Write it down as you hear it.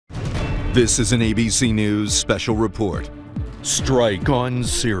This is an ABC News special report. Strike on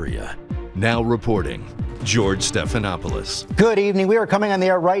Syria. Now reporting, George Stephanopoulos. Good evening. We are coming on the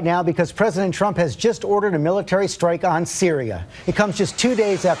air right now because President Trump has just ordered a military strike on Syria. It comes just 2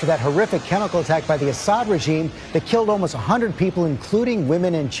 days after that horrific chemical attack by the Assad regime that killed almost 100 people, including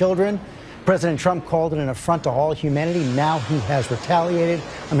women and children. President Trump called it an affront to all humanity. Now he has retaliated.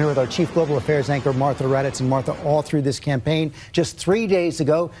 I'm here with our chief global affairs anchor, Martha Raddatz. And Martha, all through this campaign, just 3 days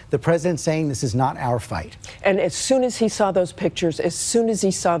ago, the president saying this is not our fight. And as soon as he saw those pictures, as soon as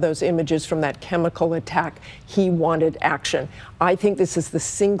he saw those images from that chemical attack, he wanted action. I think this is the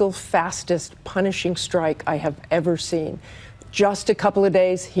single fastest punishing strike I have ever seen. Just a couple of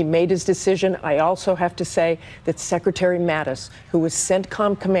days, he made his decision. I also have to say that Secretary Mattis, who was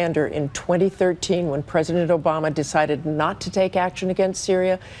CENTCOM commander in 2013 when President Obama decided not to take action against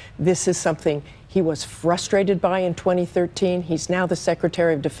Syria, this is something he was frustrated by in 2013. He's now the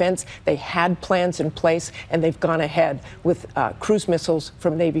Secretary of Defense. They had plans in place, and they've gone ahead with cruise missiles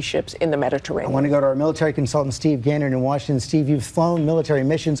from Navy ships in the Mediterranean. I want to go to our military consultant, Steve Gaynor, in Washington. Steve, you've flown military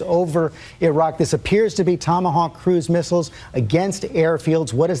missions over Iraq. This appears to be Tomahawk cruise missiles against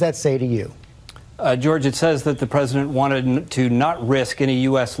airfields. What does that say to you? George, it says that the president wanted to not risk any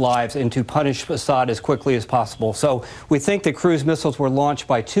U.S. lives and to punish Assad as quickly as possible. So we think the cruise missiles were launched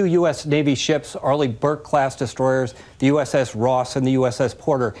by 2 U.S. Navy ships, Arleigh Burke-class destroyers, the USS Ross and the USS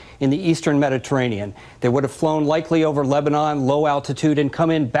Porter, in the eastern Mediterranean. They would have flown likely over Lebanon, low altitude, and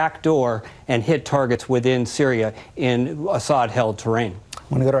come in backdoor and hit targets within Syria in Assad-held terrain.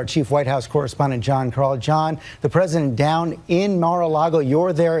 I want to go to our chief White House correspondent, John Carl. John, the president down in Mar-a-Lago.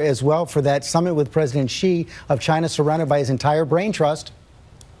 You're there as well for that summit with President Xi of China, surrounded by his entire brain trust.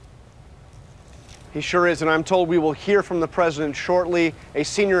 He sure is, and I'm told we will hear from the president shortly, a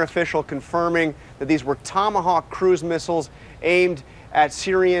senior official confirming that these were Tomahawk cruise missiles aimed at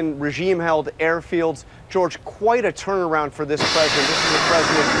Syrian regime-held airfields. George, quite a turnaround for this president. This is a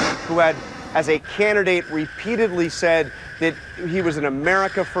president who had, as a candidate, repeatedly said that he was an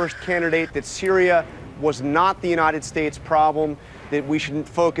America First candidate, that Syria was not the United States problem, that we shouldn't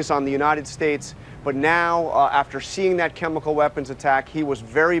focus on the United States. But now, after seeing that chemical weapons attack, he was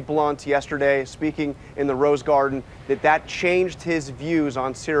very blunt yesterday, speaking in the Rose Garden, that changed his views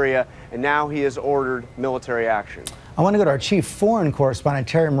on Syria, and now he has ordered military action. I want to go to our chief foreign correspondent,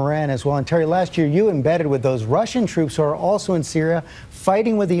 Terry Moran, as well. And Terry, last year you embedded with those Russian troops who are also in Syria,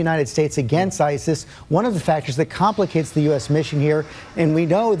 fighting with the United States against ISIS, one of the factors that complicates the U.S. mission here. And we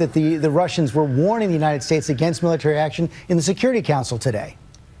know that the Russians were warning the United States against military action in the Security Council today.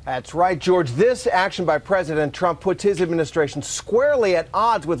 That's right, George. This action by President Trump puts his administration squarely at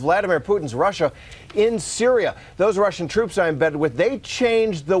odds with Vladimir Putin's Russia in Syria. Those Russian troops I embedded with, they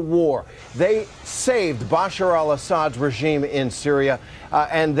changed the war. They saved Bashar al-Assad's regime in Syria,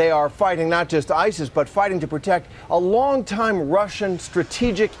 and they are fighting not just ISIS, but fighting to protect a longtime Russian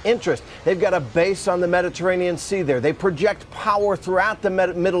strategic interest. They've got a base on the Mediterranean Sea there. They project power throughout the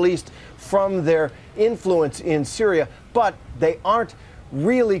Middle East from their influence in Syria, but they aren't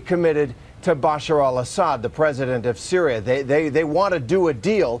really committed to Bashar al-Assad, the president of Syria. They want to do a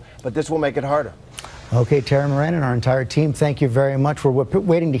deal, but this will make it harder. Okay, Terry Moran and our entire team, thank you very much. We're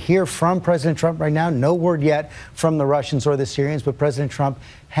waiting to hear from President Trump right now. No word yet from the Russians or the Syrians, but President Trump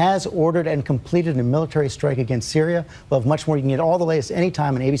has ordered and completed a military strike against Syria. We'll have much more. You can get all the latest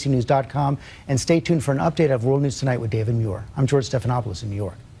anytime on abcnews.com. And stay tuned for an update of World News Tonight with David Muir. I'm George Stephanopoulos in New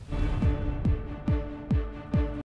York.